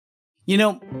You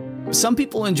know, some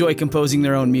people enjoy composing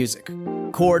their own music,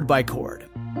 chord by chord,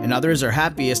 and others are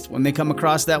happiest when they come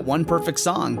across that one perfect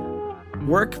song.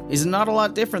 Work is not a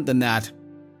lot different than that.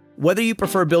 Whether you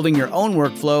prefer building your own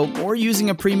workflow or using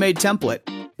a pre-made template,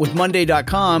 with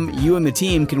Monday.com, you and the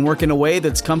team can work in a way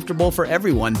that's comfortable for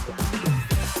everyone.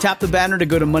 Tap the banner to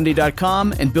go to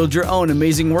Monday.com and build your own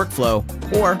amazing workflow,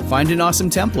 or find an awesome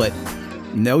template.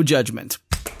 No judgment.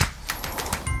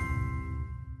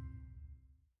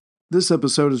 This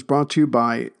episode is brought to you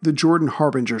by The Jordan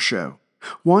Harbinger Show.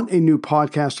 Want a new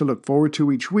podcast to look forward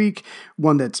to each week?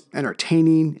 One that's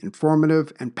entertaining,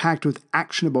 informative, and packed with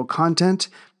actionable content?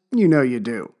 You know you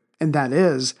do. And that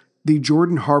is The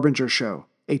Jordan Harbinger Show,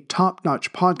 a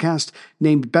top-notch podcast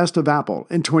named Best of Apple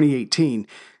in 2018,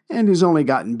 and has only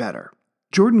gotten better.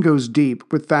 Jordan goes deep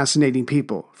with fascinating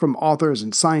people, from authors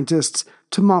and scientists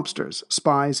to mobsters,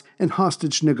 spies, and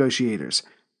hostage negotiators.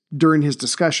 During his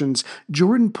discussions,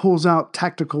 Jordan pulls out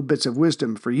tactical bits of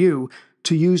wisdom for you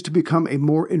to use to become a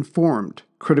more informed,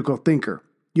 critical thinker.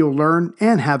 You'll learn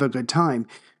and have a good time.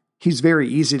 He's very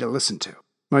easy to listen to.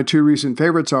 My two recent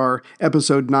favorites are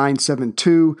Episode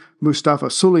 972, Mustafa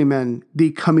Suleyman,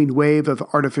 The Coming Wave of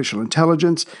Artificial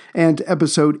Intelligence, and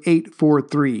Episode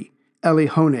 843, Eli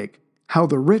Honig, How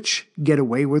the Rich Get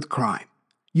Away with Crime.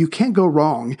 You can't go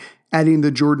wrong adding The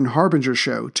Jordan Harbinger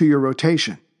Show to your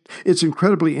rotation. It's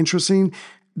incredibly interesting.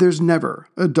 There's never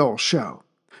a dull show.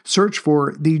 Search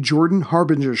for The Jordan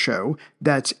Harbinger Show,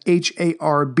 that's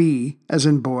Harb as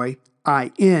in boy,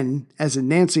 IN as in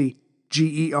Nancy,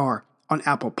 GER, on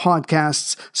Apple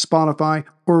Podcasts, Spotify,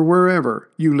 or wherever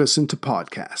you listen to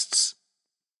podcasts.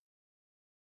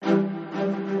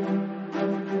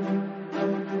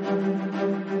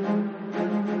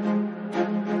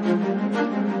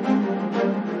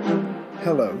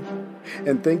 Hello,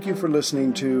 and thank you for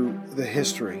listening to The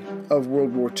History of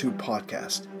World War II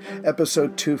podcast,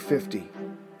 episode 250,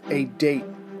 A Date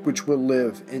Which Will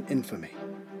Live in Infamy.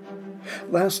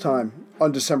 Last time,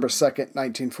 on December 2nd,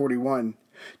 1941,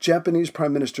 Japanese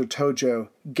Prime Minister Tojo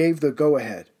gave the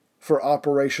go-ahead for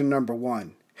Operation No.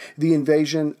 1, the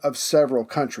invasion of several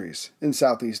countries in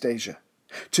Southeast Asia.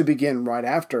 To begin right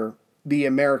after, the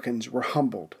Americans were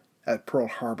humbled at Pearl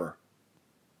Harbor.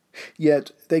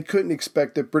 Yet, they couldn't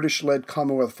expect the British-led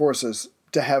Commonwealth forces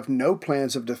to have no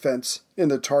plans of defense in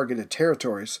the targeted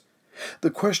territories.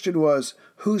 The question was,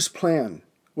 whose plan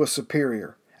was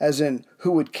superior, as in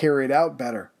who would carry it out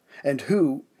better, and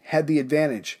who had the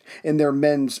advantage in their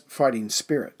men's fighting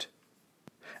spirit.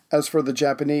 As for the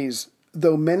Japanese,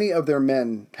 though many of their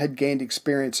men had gained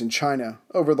experience in China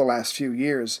over the last few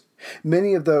years,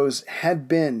 many of those had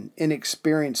been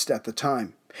inexperienced at the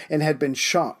time and had been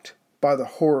shocked by the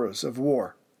horrors of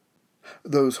war.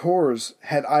 Those horrors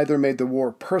had either made the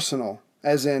war personal,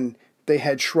 as in they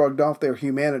had shrugged off their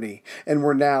humanity and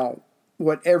were now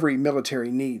what every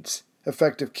military needs,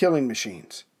 effective killing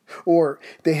machines, or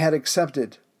they had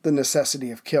accepted the necessity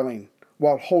of killing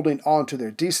while holding on to their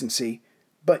decency,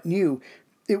 but knew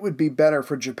it would be better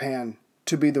for Japan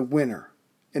to be the winner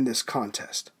in this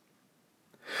contest.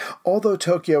 Although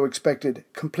Tokyo expected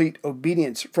complete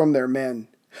obedience from their men,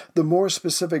 the more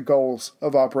specific goals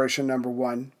of Operation No.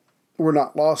 1 were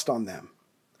not lost on them.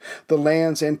 The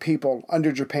lands and people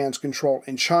under Japan's control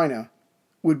in China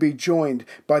would be joined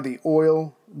by the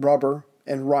oil, rubber,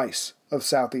 and rice of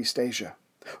Southeast Asia.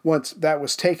 Once that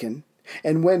was taken,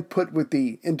 and when put with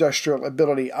the industrial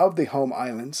ability of the home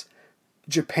islands,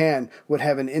 Japan would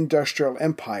have an industrial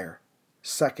empire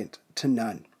second to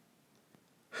none.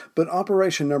 But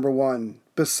Operation No. 1,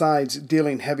 besides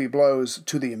dealing heavy blows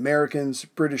to the Americans,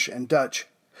 British, and Dutch,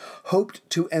 hoped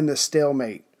to end the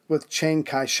stalemate with Chiang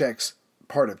Kai-shek's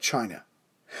part of China.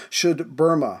 Should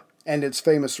Burma and its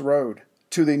famous road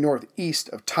to the northeast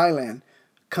of Thailand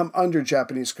come under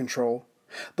Japanese control,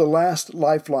 the last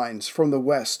lifelines from the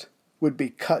West would be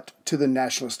cut to the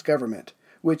nationalist government,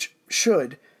 which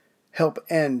should help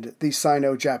end the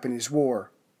Sino-Japanese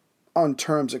War on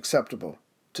terms acceptable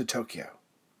to Tokyo.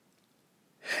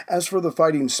 As for the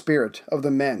fighting spirit of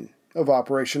the men of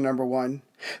Operation No. 1,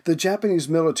 the Japanese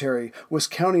military was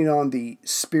counting on the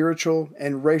spiritual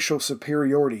and racial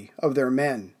superiority of their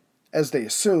men, as they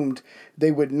assumed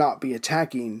they would not be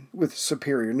attacking with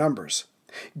superior numbers,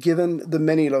 given the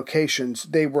many locations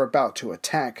they were about to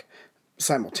attack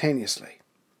simultaneously.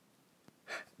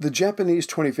 The Japanese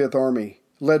 25th Army,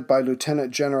 led by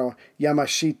Lieutenant General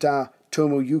Yamashita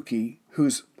Tomoyuki,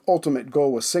 whose ultimate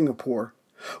goal was Singapore,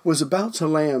 was about to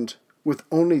land with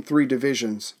only 3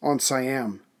 divisions on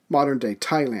Siam, modern-day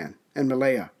Thailand, and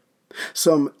Malaya,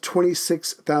 some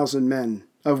 26,000 men,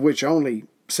 of which only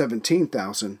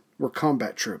 17,000 were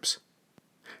combat troops.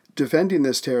 Defending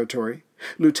this territory,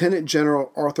 Lieutenant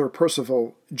General Arthur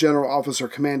Percival, General Officer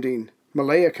commanding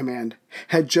Malaya Command,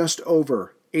 had just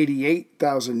over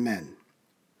 88,000 men.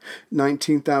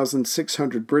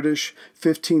 19,600 British,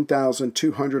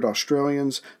 15,200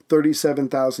 Australians,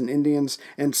 37,000 Indians,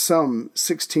 and some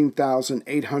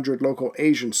 16,800 local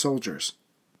Asian soldiers.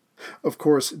 Of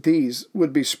course, these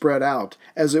would be spread out,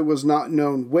 as it was not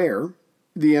known where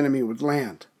the enemy would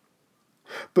land.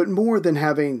 But more than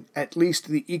having at least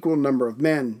the equal number of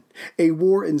men, a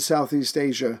war in Southeast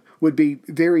Asia would be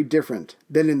very different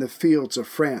than in the fields of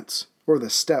France or the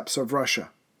steppes of Russia.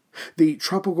 The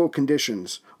tropical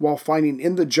conditions, while fighting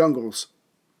in the jungles,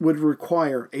 would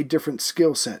require a different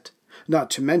skill set, not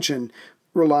to mention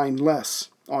relying less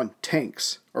on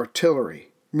tanks, artillery,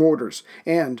 mortars,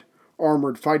 and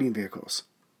armored fighting vehicles.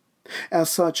 As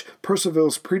such,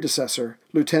 Percival's predecessor,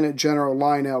 Lieutenant General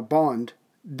Lionel Bond,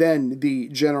 then the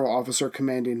General Officer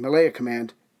commanding Malaya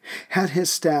Command, had his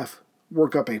staff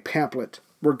work up a pamphlet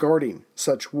regarding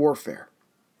such warfare.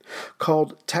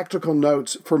 Called Tactical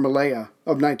Notes for Malaya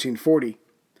of 1940,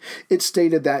 it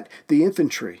stated that the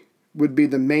infantry would be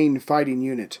the main fighting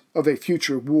unit of a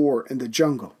future war in the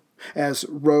jungle, as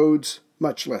roads,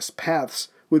 much less paths,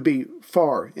 would be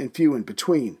far and few in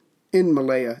between in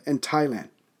Malaya and Thailand,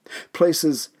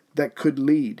 places that could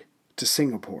lead to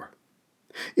Singapore.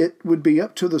 It would be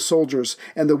up to the soldiers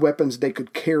and the weapons they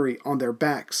could carry on their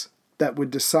backs that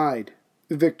would decide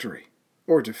victory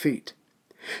or defeat.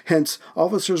 Hence,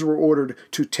 officers were ordered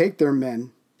to take their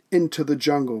men into the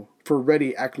jungle for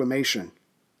ready acclimation.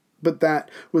 But that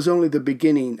was only the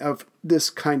beginning of this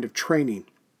kind of training.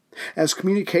 As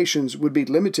communications would be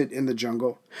limited in the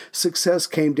jungle, success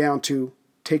came down to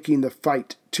taking the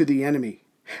fight to the enemy,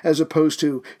 as opposed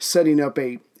to setting up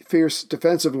a fierce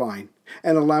defensive line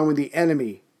and allowing the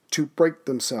enemy to break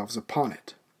themselves upon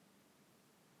it.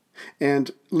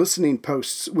 And listening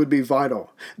posts would be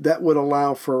vital that would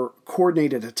allow for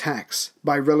coordinated attacks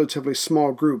by relatively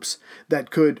small groups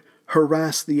that could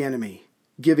harass the enemy,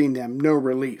 giving them no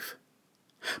relief.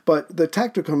 But the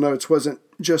tactical notes wasn't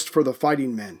just for the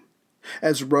fighting men.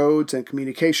 As roads and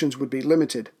communications would be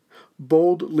limited,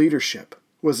 bold leadership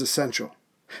was essential.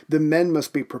 The men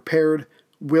must be prepared,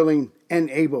 willing,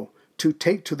 and able to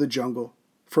take to the jungle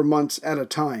for months at a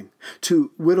time, to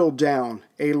whittle down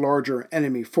a larger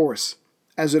enemy force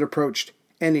as it approached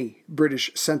any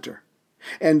British center,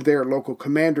 and their local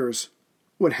commanders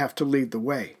would have to lead the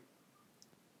way.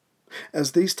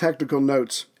 As these tactical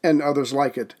notes, and others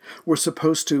like it, were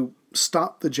supposed to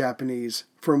stop the Japanese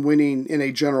from winning in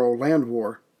a general land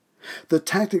war, the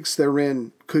tactics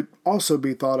therein could also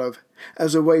be thought of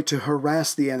as a way to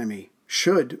harass the enemy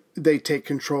should they take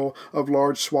control of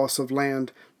large swaths of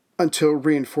land until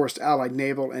reinforced Allied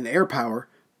naval and air power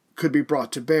could be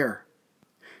brought to bear.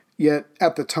 Yet,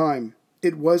 at the time,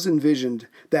 it was envisioned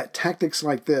that tactics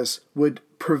like this would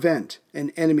prevent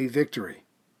an enemy victory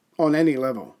on any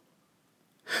level.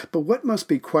 But what must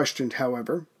be questioned,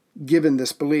 however, given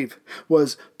this belief,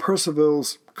 was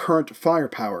Percival's current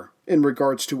firepower in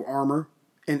regards to armor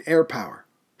and air power.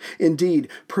 Indeed,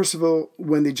 Percival,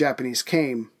 when the Japanese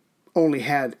came, only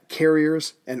had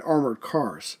carriers and armored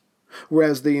cars,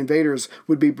 whereas the invaders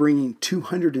would be bringing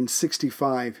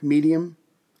 265 medium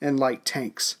and light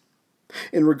tanks.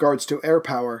 In regards to air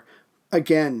power,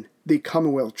 again, the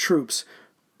Commonwealth troops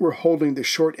were holding the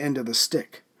short end of the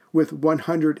stick, with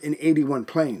 181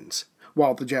 planes,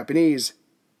 while the Japanese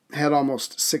had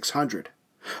almost 600,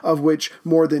 of which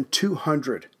more than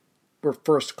 200 were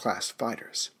first-class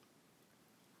fighters.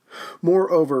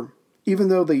 Moreover, even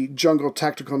though the jungle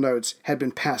tactical notes had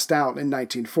been passed out in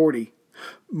 1940,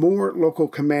 more local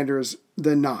commanders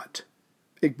than not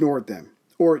ignored them,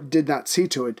 or did not see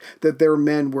to it that their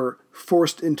men were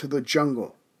forced into the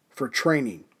jungle for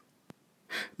training.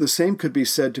 The same could be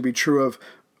said to be true of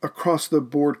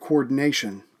across-the-board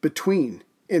coordination between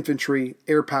infantry,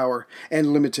 air power,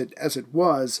 and limited as it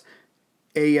was,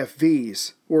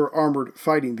 AFVs, or armored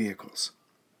fighting vehicles.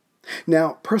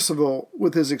 Now, Percival,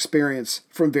 with his experience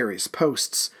from various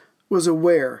posts, was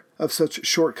aware of such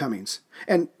shortcomings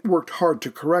and worked hard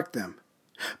to correct them.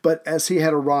 But as he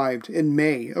had arrived in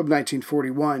May of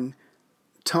 1941,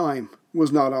 time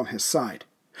was not on his side,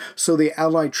 so the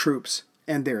Allied troops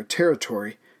and their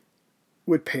territory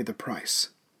would pay the price.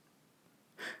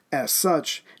 As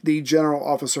such, the General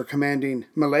Officer commanding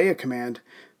Malaya Command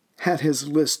had his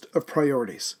list of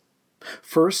priorities.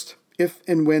 First, if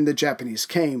and when the Japanese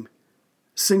came,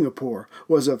 Singapore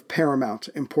was of paramount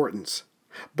importance.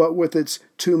 But with its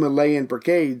two Malayan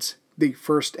brigades, the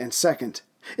 1st and 2nd,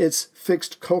 its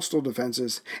fixed coastal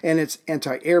defenses, and its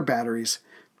anti-air batteries,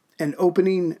 an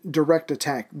opening direct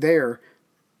attack there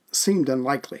seemed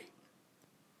unlikely.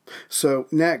 So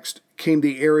next came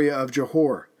the area of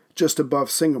Johor, just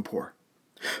above Singapore.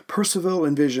 Percival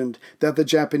envisioned that the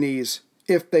Japanese,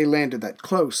 if they landed that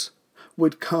close,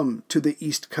 would come to the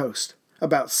east coast,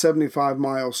 about 75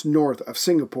 miles north of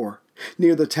Singapore,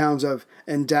 near the towns of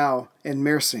Endau and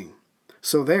Mersing.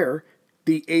 So there,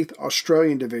 the 8th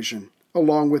Australian Division,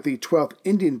 along with the 12th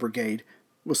Indian Brigade,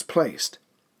 was placed.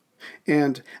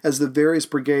 And as the various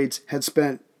brigades had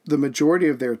spent the majority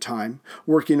of their time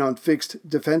working on fixed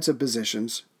defensive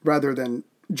positions rather than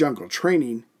jungle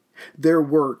training, their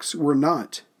works were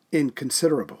not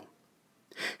inconsiderable.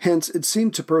 Hence, it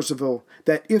seemed to Percival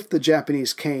that if the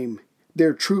Japanese came,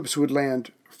 their troops would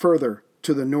land further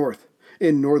to the north,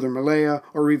 in northern Malaya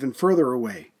or even further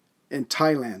away, in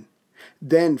Thailand,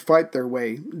 then fight their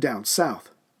way down south.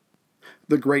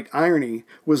 The great irony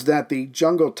was that the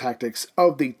jungle tactics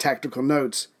of the tactical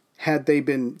notes, had they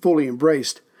been fully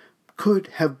embraced, could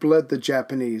have bled the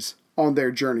Japanese on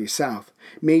their journey south,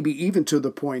 maybe even to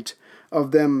the point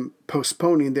of them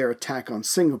postponing their attack on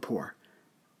Singapore.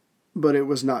 But it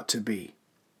was not to be.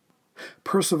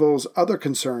 Percival's other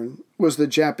concern was the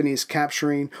Japanese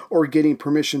capturing or getting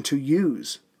permission to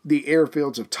use the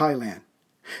airfields of Thailand.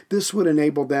 This would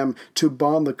enable them to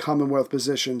bomb the Commonwealth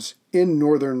positions in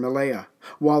northern Malaya,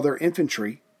 while their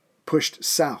infantry pushed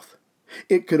south.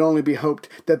 It could only be hoped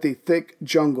that the thick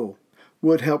jungle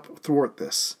would help thwart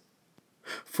this.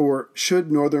 For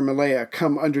should northern Malaya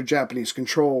come under Japanese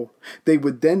control, they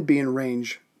would then be in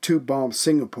range to bomb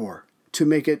Singapore, to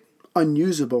make it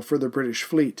unusable for the British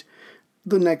fleet,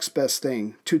 the next best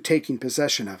thing to taking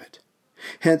possession of it.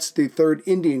 Hence, the 3rd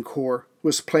Indian Corps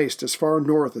was placed as far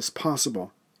north as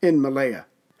possible, in Malaya,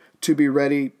 to be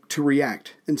ready to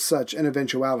react in such an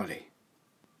eventuality.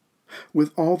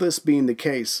 With all this being the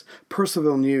case,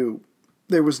 Percival knew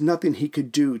there was nothing he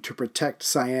could do to protect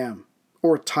Siam,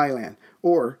 or Thailand,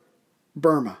 or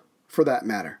Burma, for that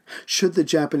matter, should the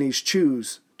Japanese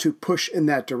choose to push in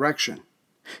that direction.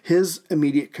 His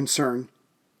immediate concern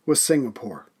was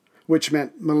Singapore, which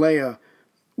meant Malaya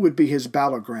would be his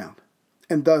battleground,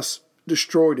 and thus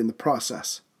destroyed in the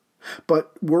process.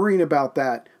 But worrying about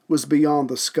that was beyond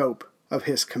the scope of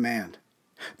his command.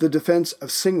 The defense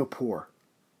of Singapore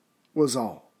was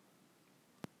all.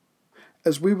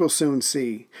 As we will soon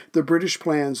see, the British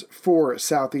plans for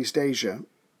Southeast Asia,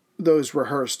 those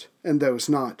rehearsed and those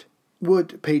not,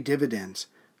 would pay dividends,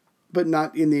 but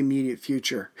not in the immediate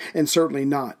future, and certainly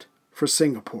not for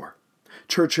Singapore,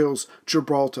 Churchill's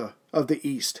Gibraltar of the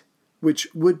East, which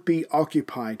would be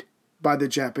occupied by the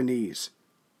Japanese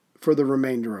for the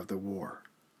remainder of the war.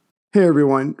 Hey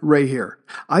everyone, Ray here.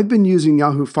 I've been using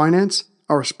Yahoo Finance,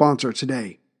 our sponsor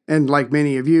today, and like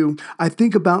many of you, I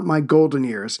think about my golden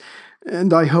years,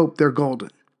 and I hope they're golden.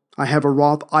 I have a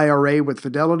Roth IRA with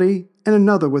Fidelity and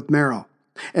another with Merrill,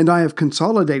 and I have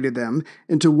consolidated them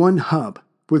into one hub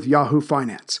with Yahoo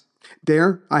Finance.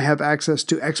 There, I have access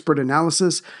to expert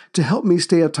analysis to help me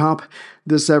stay atop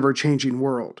this ever-changing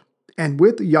world. And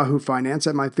with Yahoo Finance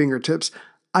at my fingertips,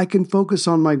 I can focus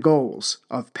on my goals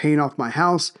of paying off my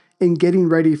house and getting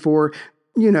ready for,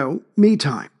 me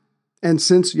time. And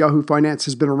since Yahoo Finance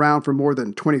has been around for more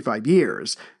than 25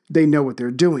 years, they know what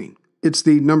they're doing. It's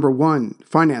the #1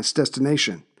 finance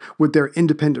destination, with their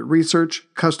independent research,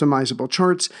 customizable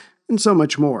charts, and so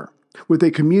much more. With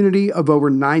a community of over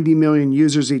 90 million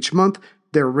users each month,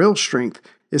 their real strength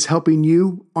is helping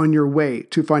you on your way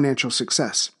to financial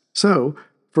success. So,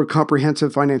 for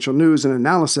comprehensive financial news and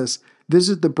analysis,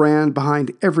 visit the brand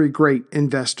behind every great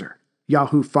investor,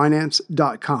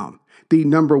 yahoofinance.com, the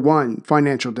 #1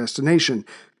 financial destination,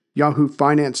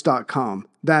 yahoofinance.com.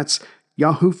 That's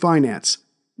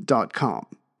yahoofinance.com.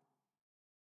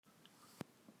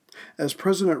 As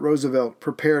President Roosevelt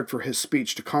prepared for his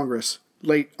speech to Congress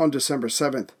late on December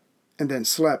 7th, and then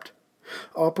slept,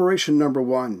 Operation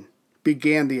 #1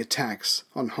 began the attacks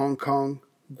on Hong Kong,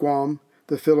 Guam,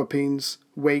 the Philippines,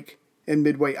 Wake, and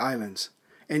Midway Islands,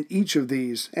 and each of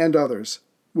these and others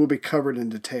will be covered in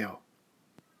detail.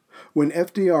 When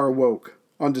FDR awoke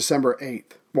on December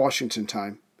 8th, Washington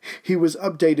time, he was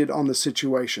updated on the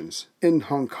situations in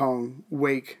Hong Kong,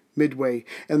 Wake, Midway,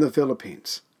 and the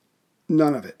Philippines.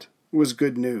 None of it was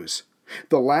good news.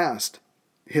 The last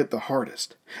hit the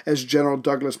hardest, as General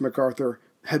Douglas MacArthur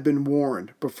had been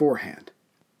warned beforehand.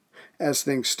 As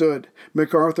things stood,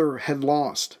 MacArthur had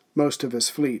lost most of his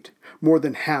fleet, more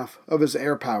than half of his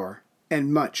air power,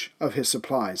 and much of his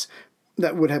supplies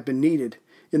that would have been needed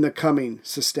in the coming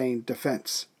sustained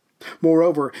defense.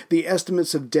 Moreover, the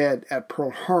estimates of dead at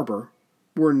Pearl Harbor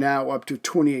were now up to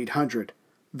 2,800,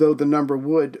 though the number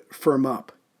would firm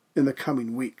up in the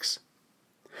coming weeks.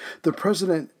 The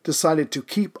president decided to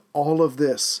keep all of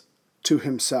this to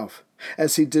himself,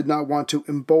 as he did not want to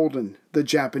embolden the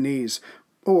Japanese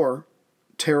or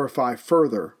terrify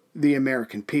further the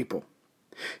American people.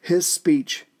 His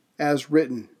speech, as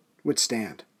written, would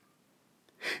stand.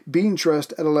 Being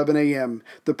dressed at 11 a.m.,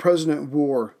 the president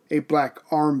wore a black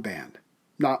armband,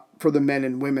 not for the men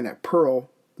and women at Pearl.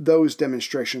 Those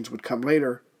demonstrations would come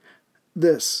later.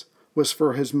 This was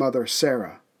for his mother,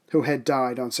 Sarah, who had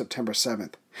died on September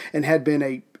 7th and had been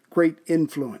a great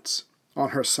influence on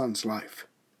her son's life.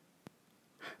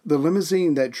 The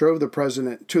limousine that drove the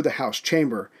president to the House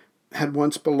chamber had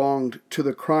once belonged to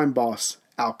the crime boss,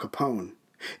 Al Capone.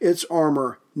 Its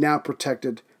armor now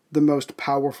protected the most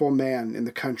powerful man in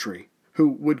the country, who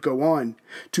would go on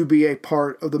to be a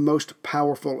part of the most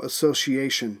powerful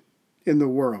association in the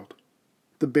world,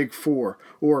 the Big Four,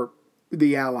 or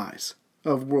the Allies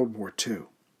of World War II.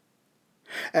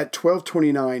 At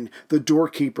 12:29, the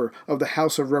doorkeeper of the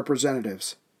House of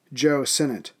Representatives, Joe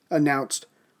Senate, announced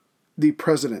the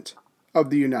President of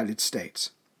the United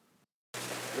States.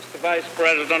 Mr. Vice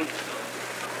President,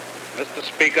 Mr.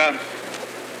 Speaker,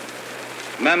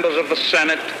 members of the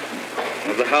Senate,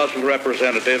 of the House of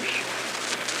Representatives,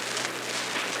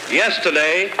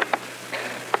 yesterday,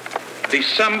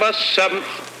 December 7th,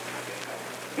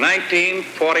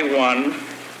 1941,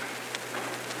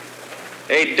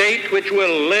 a date which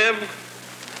will live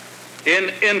in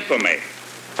infamy.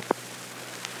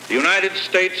 The United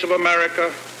States of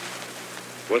America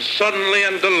was suddenly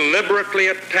and deliberately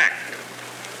attacked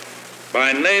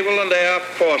by naval and air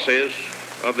forces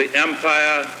of the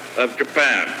Empire of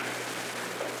Japan.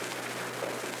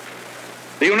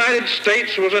 The United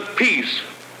States was at peace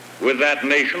with that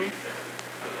nation,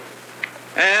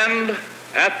 and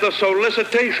at the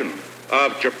solicitation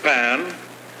of Japan,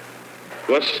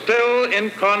 was still in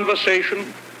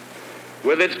conversation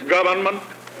with its government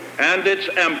and its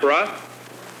emperor,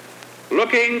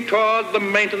 looking toward the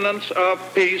maintenance of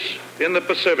peace in the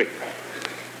Pacific.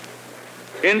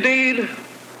 Indeed,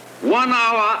 1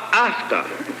 hour after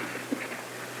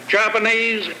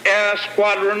Japanese air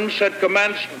squadrons had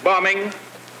commenced bombing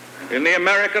in the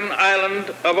American island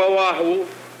of Oahu,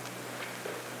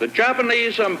 the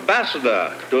Japanese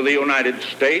ambassador to the United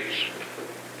States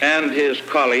and his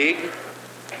colleague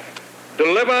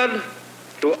delivered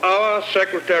to our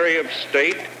Secretary of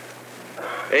State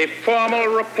a formal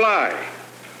reply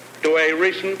to a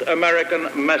recent American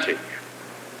message.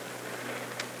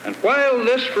 And while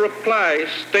this reply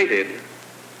stated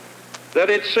that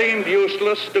it seemed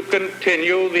useless to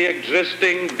continue the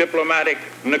existing diplomatic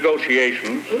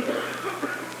negotiations,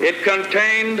 it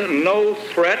contained no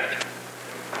threat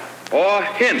or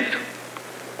hint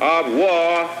of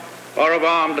war or of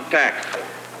armed attack.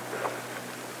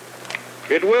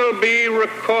 It will be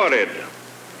recorded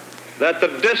that the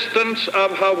distance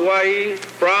of Hawaii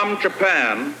from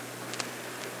Japan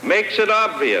makes it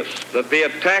obvious that the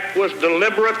attack was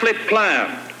deliberately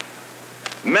planned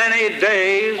many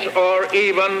days or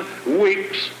even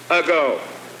weeks ago.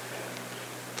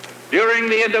 During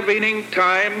the intervening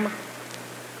time,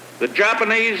 the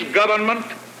Japanese government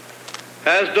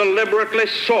has deliberately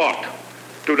sought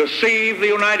to deceive the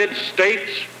United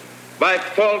States by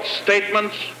false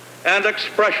statements and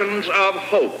expressions of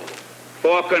hope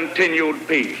for continued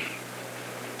peace.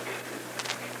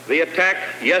 The attack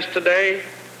yesterday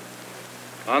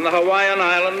on the Hawaiian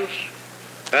Islands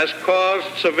has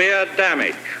caused severe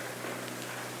damage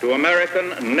to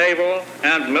American naval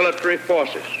and military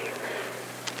forces.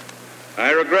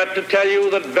 I regret to tell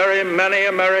you that very many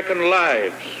American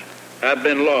lives have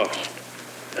been lost.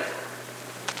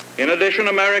 In addition,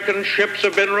 American ships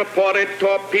have been reported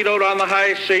torpedoed on the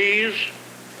high seas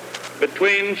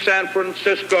between San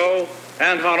Francisco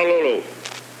and Honolulu.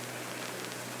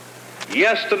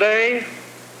 Yesterday,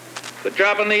 the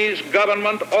Japanese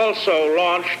government also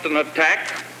launched an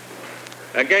attack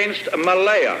against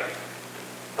Malaya.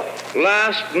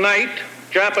 Last night,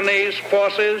 Japanese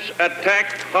forces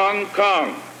attacked Hong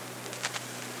Kong.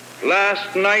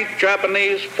 Last night,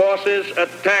 Japanese forces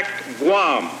attacked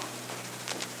Guam.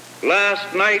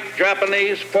 Last night,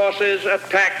 Japanese forces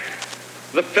attacked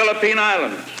the Philippine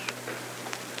Islands.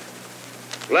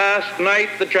 Last night,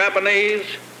 the Japanese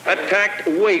attacked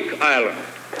Wake Island.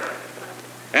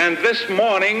 And this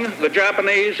morning, the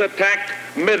Japanese attacked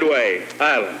Midway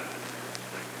Island.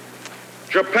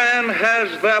 Japan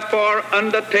has therefore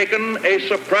undertaken a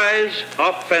surprise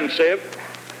offensive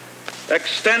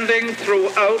extending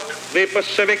throughout the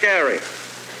Pacific area.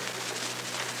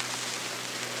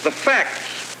 The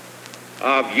facts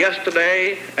of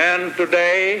yesterday and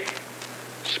today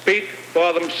speak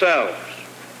for themselves.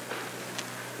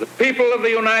 The people of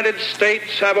the United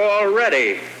States have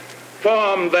already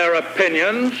formed their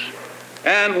opinions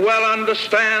and well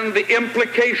understand the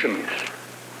implications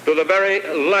to the very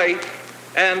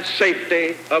life and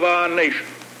safety of our nation.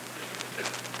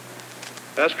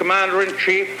 As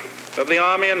Commander-in-Chief of the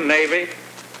Army and Navy,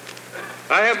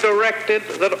 I have directed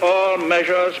that all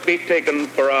measures be taken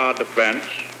for our defense,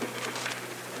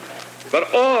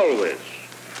 but always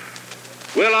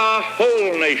will our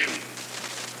whole nation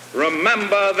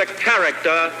remember the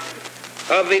character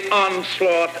of the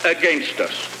onslaught against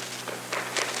us.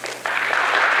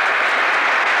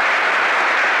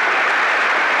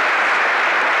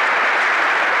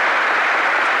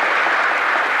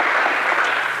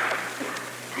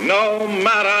 No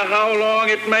matter how long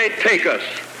it may take us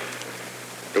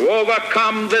to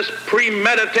overcome this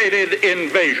premeditated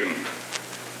invasion,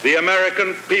 the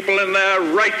American people in their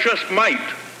righteous might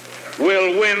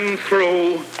will win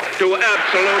through to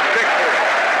absolute victory.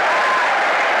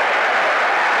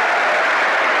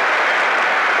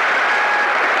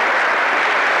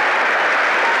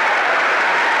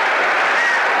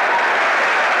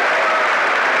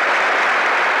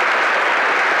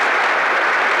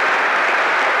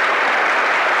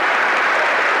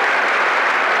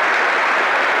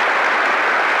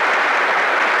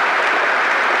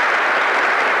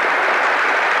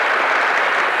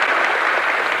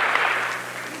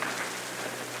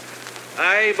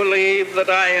 I believe that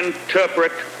I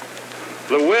interpret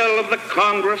the will of the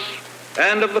Congress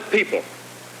and of the people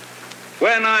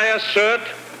when I assert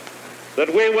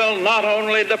that we will not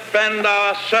only defend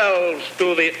ourselves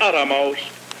to the uttermost,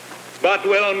 but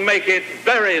will make it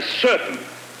very certain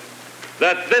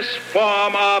that this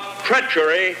form of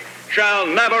treachery shall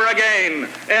never again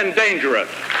endanger us.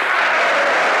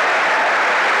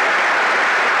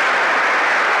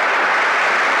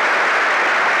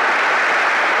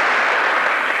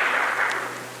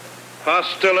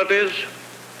 Hostilities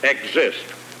exist.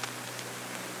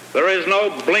 There is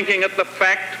no blinking at the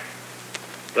fact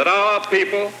that our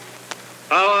people,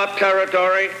 our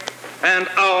territory, and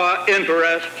our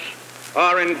interests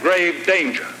are in grave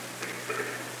danger.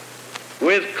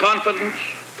 With confidence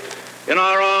in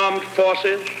our armed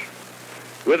forces,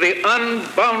 with the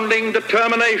unbounding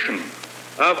determination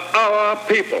of our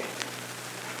people,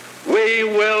 we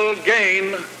will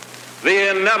gain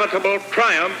the inevitable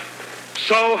triumph.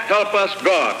 So help us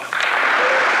God.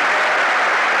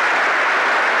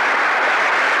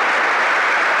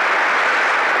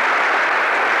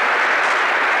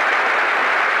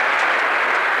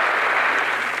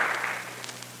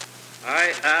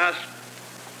 I ask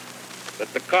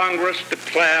that the Congress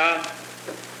declare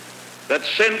that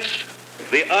since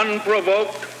the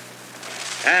unprovoked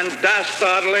and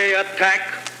dastardly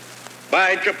attack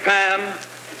by Japan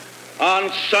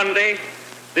on Sunday,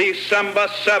 December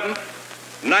 7th,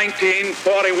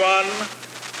 1941,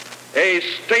 a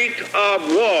state of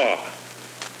war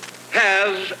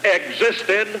has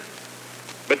existed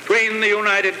between the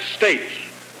United States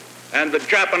and the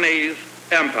Japanese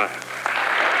Empire.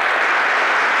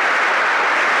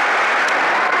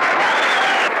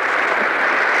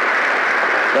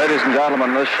 Ladies and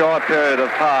gentlemen, this short period of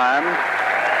time,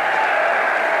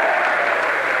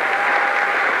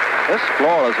 this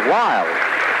floor is wild.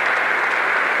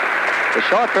 The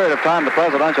short period of time the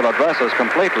presidential address is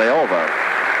completely over.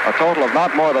 A total of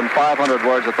not more than 500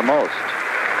 words at the most.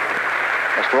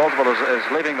 Mr. Roosevelt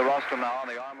is leaving the rostrum now on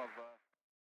the arm of...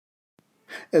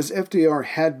 As FDR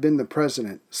had been the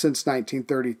president since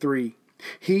 1933,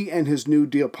 he and his New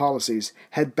Deal policies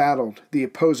had battled the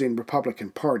opposing Republican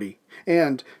Party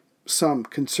and some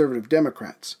conservative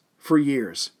Democrats for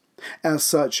years. As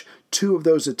such, two of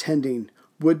those attending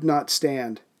would not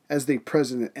stand as the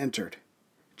president entered: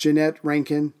 Jeanette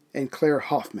Rankin and Claire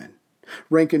Hoffman.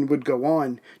 Rankin would go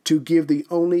on to give the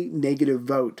only negative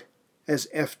vote as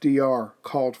FDR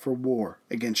called for war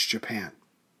against Japan.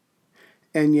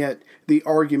 And yet, the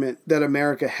argument that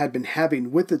America had been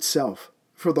having with itself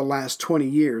for the last 20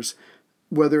 years,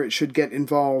 whether it should get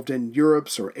involved in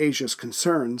Europe's or Asia's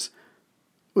concerns,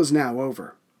 was now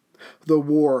over. The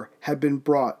war had been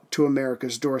brought to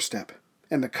America's doorstep,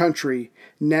 and the country,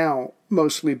 now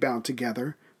mostly bound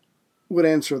together, would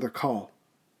answer the call.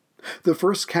 The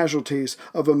first casualties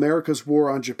of America's war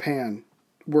on Japan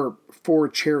were 4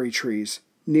 cherry trees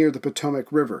near the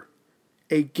Potomac River,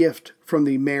 a gift from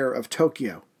the mayor of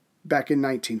Tokyo back in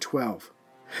 1912,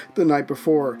 the night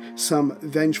before some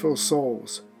vengeful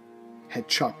souls had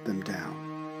chopped them down.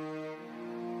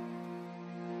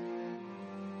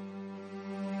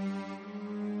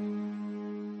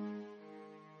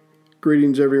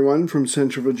 Greetings, everyone, from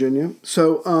Central Virginia.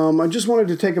 So I just wanted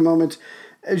to take a moment.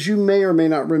 As you may or may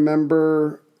not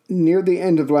remember, near the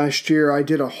end of last year, I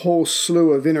did a whole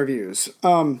slew of interviews.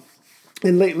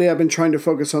 And lately I've been trying to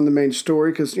focus on the main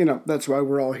story because, that's why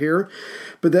we're all here.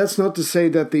 But that's not to say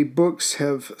that the books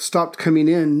have stopped coming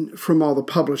in from all the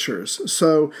publishers.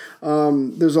 So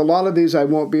there's a lot of these I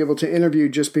won't be able to interview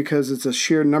just because it's a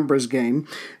sheer numbers game.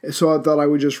 So I thought I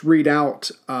would just read out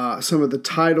some of the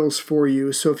titles for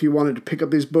you. So if you wanted to pick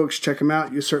up these books, check them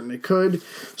out, you certainly could.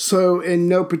 So in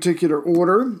no particular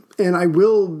order, and I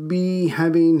will be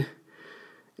having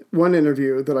one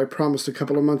interview that I promised a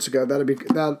couple of months ago.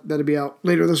 That'll be out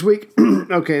later this week.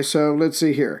 Okay, so let's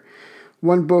see here.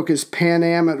 One book is Pan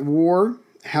Am at War,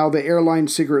 How the Airline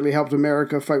Secretly Helped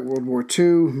America Fight World War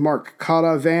II, Mark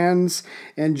Cotta Vans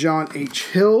and John H.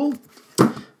 Hill.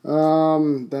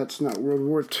 That's not World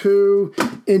War II.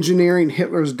 Engineering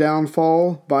Hitler's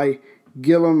Downfall by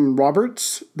Gillum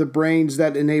Roberts, The Brains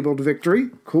That Enabled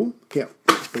Victory. Cool. Can't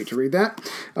wait to read that.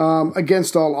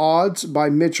 Against All Odds by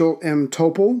Mitchell M.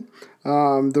 Topol.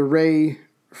 The Ray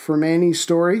Fermani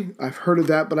story. I've heard of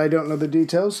that, but I don't know the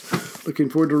details. Looking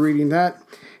forward to reading that.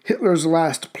 Hitler's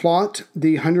Last Plot,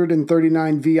 the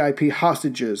 139 VIP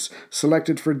hostages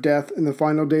selected for death in the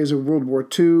final days of World War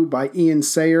II by Ian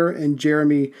Sayer and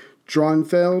Jeremy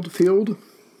Dronfeld.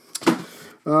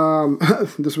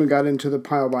 This one got into the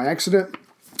pile by accident,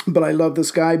 but I love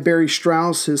this guy. Barry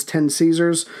Strauss, his 10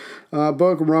 Caesars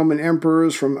book, Roman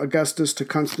Emperors from Augustus to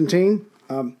Constantine.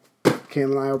 Cam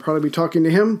and I will probably be talking to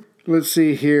him. Let's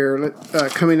see here.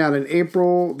 Coming out in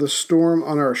April, The Storm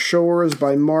on Our Shores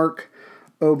by Mark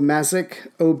Obmasik,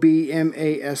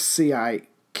 Obmascik.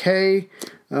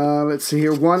 Let's see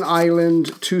here. One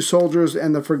Island, Two Soldiers,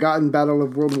 and the Forgotten Battle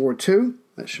of World War II.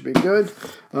 That should be good.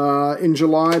 In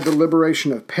July, The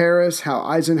Liberation of Paris, How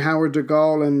Eisenhower, de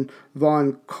Gaulle, and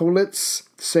von Kolitz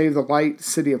Saved the Light,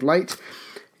 City of Light.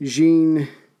 Jean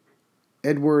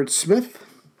Edward Smith.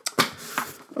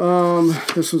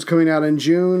 This one's coming out in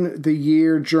June. The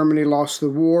Year Germany Lost the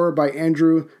War by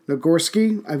Andrew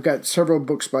Nagorski. I've got several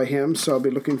books by him, so I'll be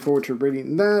looking forward to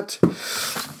reading that.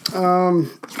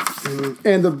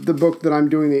 And the book that I'm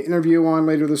doing the interview on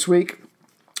later this week,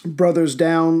 Brothers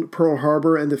Down, Pearl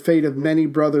Harbor, and the Fate of Many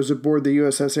Brothers Aboard the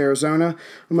USS Arizona.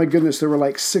 Oh my goodness, there were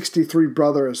like 63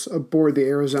 brothers aboard the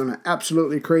Arizona.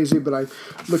 Absolutely crazy, but I'm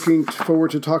looking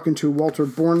forward to talking to Walter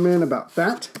Borneman about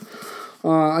that.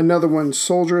 Another one,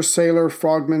 Soldier, Sailor,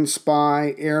 Frogman,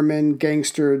 Spy, Airman,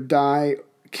 Gangster, Die,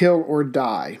 Kill or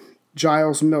Die.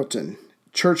 Giles Milton,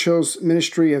 Churchill's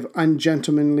Ministry of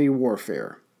Ungentlemanly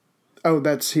Warfare. Oh,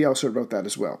 he also wrote that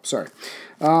as well. Sorry.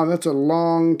 That's a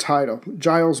long title.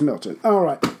 Giles Milton. All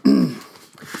right.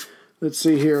 Let's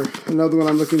see here. Another one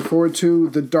I'm looking forward to.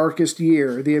 The Darkest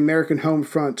Year, The American Home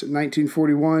Front,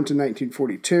 1941 to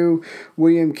 1942.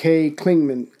 William K.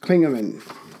 Klingeman.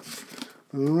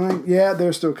 All right. Yeah,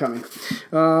 they're still coming.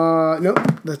 Nope.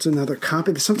 That's another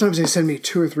copy. Sometimes they send me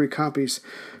 2 or 3 copies.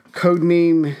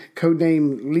 Codename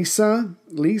Lisa.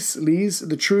 Lise.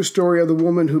 The True Story of the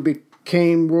Woman Who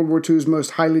Became World War II's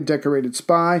Most Highly Decorated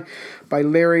Spy by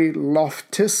Larry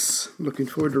Loftus. Looking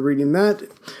forward to reading that.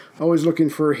 Always looking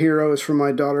for heroes for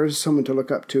my daughters, someone to look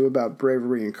up to about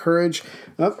bravery and courage.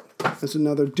 That's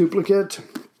another duplicate.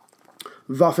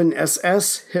 Waffen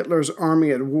SS, Hitler's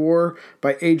Army at War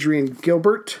by Adrian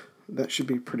Gilbert. That should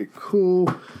be pretty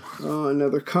cool.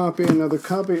 Another copy.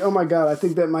 Oh my God, I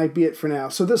think that might be it for now.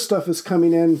 So this stuff is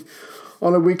coming in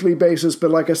on a weekly basis,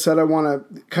 but like I said, I want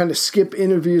to kind of skip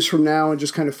interviews from now and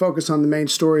just kind of focus on the main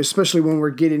story, especially when we're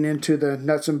getting into the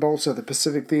nuts and bolts of the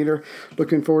Pacific Theater.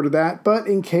 Looking forward to that. But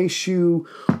in case you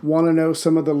want to know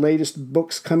some of the latest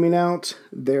books coming out,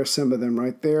 there's some of them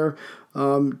right there.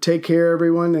 Take care,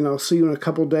 everyone, and I'll see you in a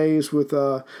couple days with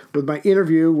my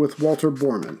interview with Walter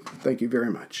Borneman. Thank you very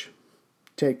much.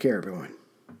 Take care, everyone.